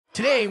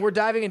Today, we're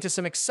diving into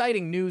some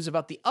exciting news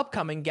about the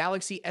upcoming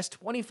Galaxy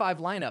S25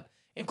 lineup,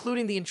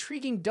 including the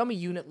intriguing dummy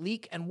unit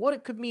leak and what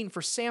it could mean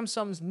for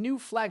Samsung's new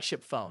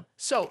flagship phone.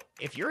 So,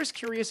 if you're as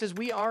curious as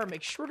we are,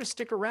 make sure to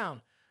stick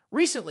around.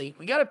 Recently,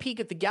 we got a peek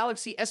at the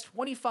Galaxy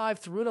S25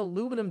 through an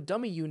aluminum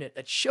dummy unit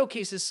that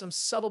showcases some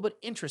subtle but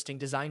interesting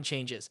design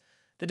changes.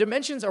 The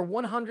dimensions are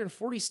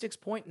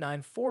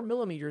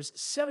 146.94mm,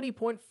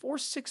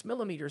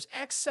 70.46mm,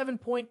 x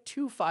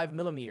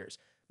 7.25mm,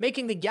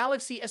 making the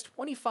Galaxy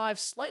S25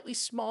 slightly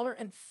smaller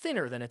and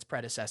thinner than its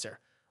predecessor.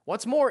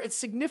 What's more, it's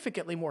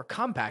significantly more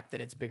compact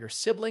than its bigger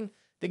sibling,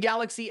 the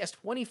Galaxy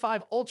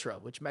S25 Ultra,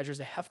 which measures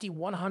a hefty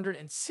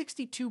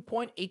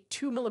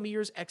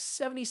 162.82mm x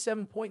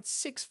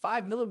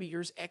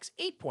 77.65mm x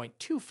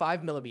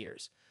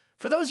 8.25mm.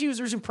 For those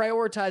users who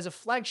prioritize a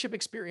flagship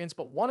experience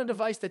but want a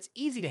device that's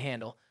easy to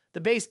handle,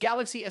 the base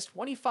Galaxy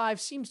S25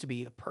 seems to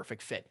be the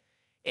perfect fit.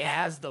 It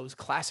has those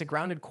classic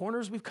rounded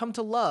corners we've come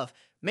to love,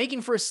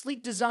 making for a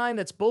sleek design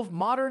that's both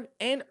modern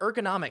and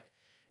ergonomic.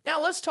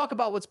 Now let's talk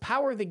about what's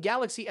powering the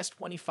Galaxy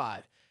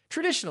S25.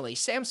 Traditionally,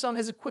 Samsung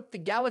has equipped the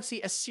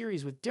Galaxy S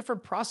series with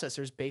different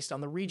processors based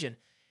on the region.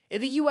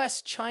 In the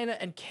US, China,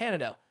 and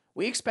Canada,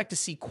 we expect to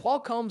see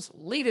Qualcomm's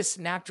latest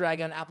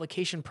Snapdragon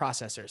application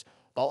processors,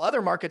 while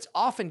other markets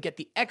often get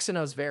the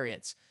Exynos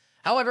variants.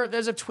 However,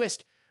 there's a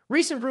twist.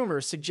 Recent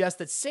rumors suggest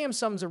that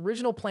Samsung's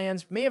original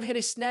plans may have hit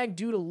a snag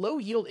due to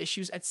low-yield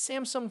issues at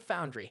Samsung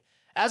Foundry.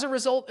 As a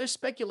result, there's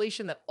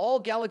speculation that all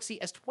Galaxy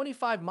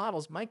S25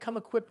 models might come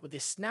equipped with a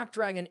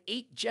Snapdragon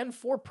 8 Gen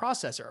 4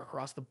 processor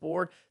across the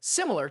board,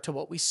 similar to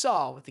what we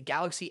saw with the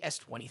Galaxy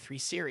S23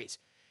 series.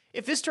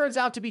 If this turns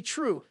out to be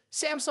true,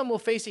 Samsung will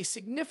face a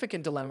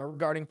significant dilemma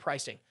regarding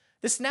pricing.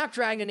 The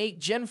Snapdragon 8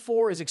 Gen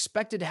 4 is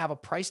expected to have a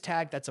price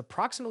tag that's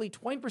approximately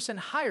 20%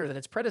 higher than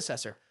its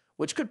predecessor,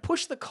 which could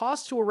push the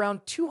cost to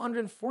around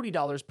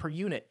 $240 per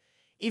unit.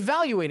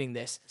 Evaluating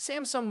this,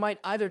 Samsung might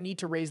either need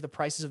to raise the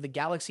prices of the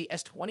Galaxy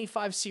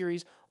S25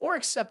 series or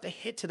accept a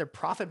hit to their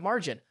profit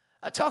margin.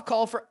 A tough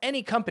call for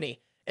any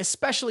company,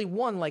 especially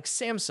one like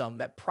Samsung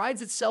that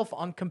prides itself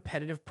on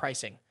competitive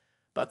pricing.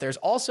 But there's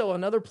also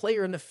another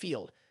player in the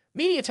field.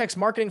 MediaTek's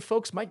marketing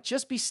folks might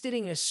just be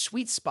sitting in a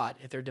sweet spot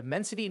if their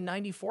Dimensity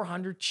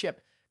 9400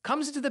 chip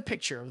comes into the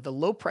picture with a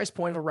low price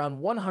point of around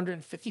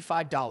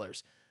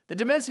 $155. The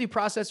Dimensity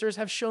processors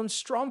have shown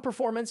strong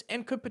performance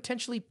and could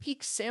potentially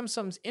pique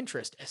Samsung's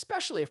interest,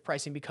 especially if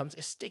pricing becomes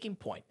a sticking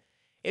point.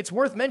 It's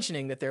worth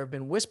mentioning that there have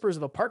been whispers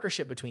of a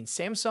partnership between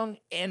Samsung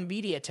and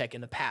MediaTek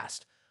in the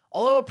past.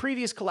 Although a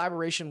previous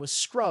collaboration was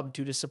scrubbed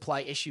due to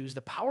supply issues,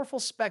 the powerful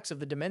specs of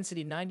the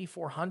Dimensity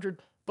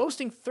 9400,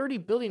 boasting 30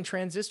 billion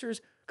transistors,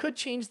 could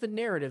change the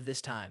narrative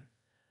this time.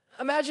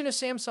 Imagine if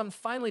Samsung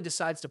finally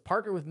decides to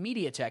partner with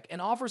MediaTek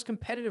and offers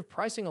competitive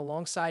pricing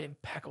alongside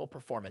impeccable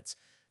performance.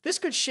 This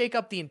could shake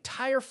up the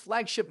entire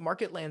flagship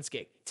market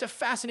landscape. It's a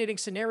fascinating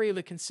scenario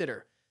to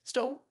consider.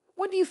 So,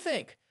 what do you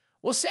think?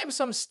 Will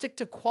Samsung stick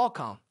to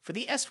Qualcomm for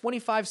the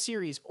S25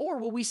 series, or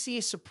will we see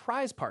a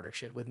surprise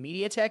partnership with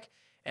MediaTek?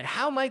 And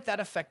how might that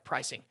affect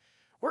pricing?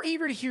 We're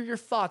eager to hear your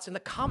thoughts in the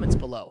comments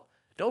below.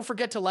 Don't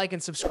forget to like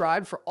and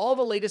subscribe for all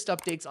the latest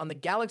updates on the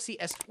Galaxy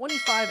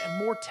S25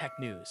 and more tech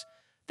news.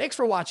 Thanks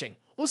for watching.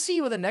 We'll see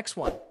you in the next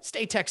one.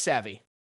 Stay tech savvy.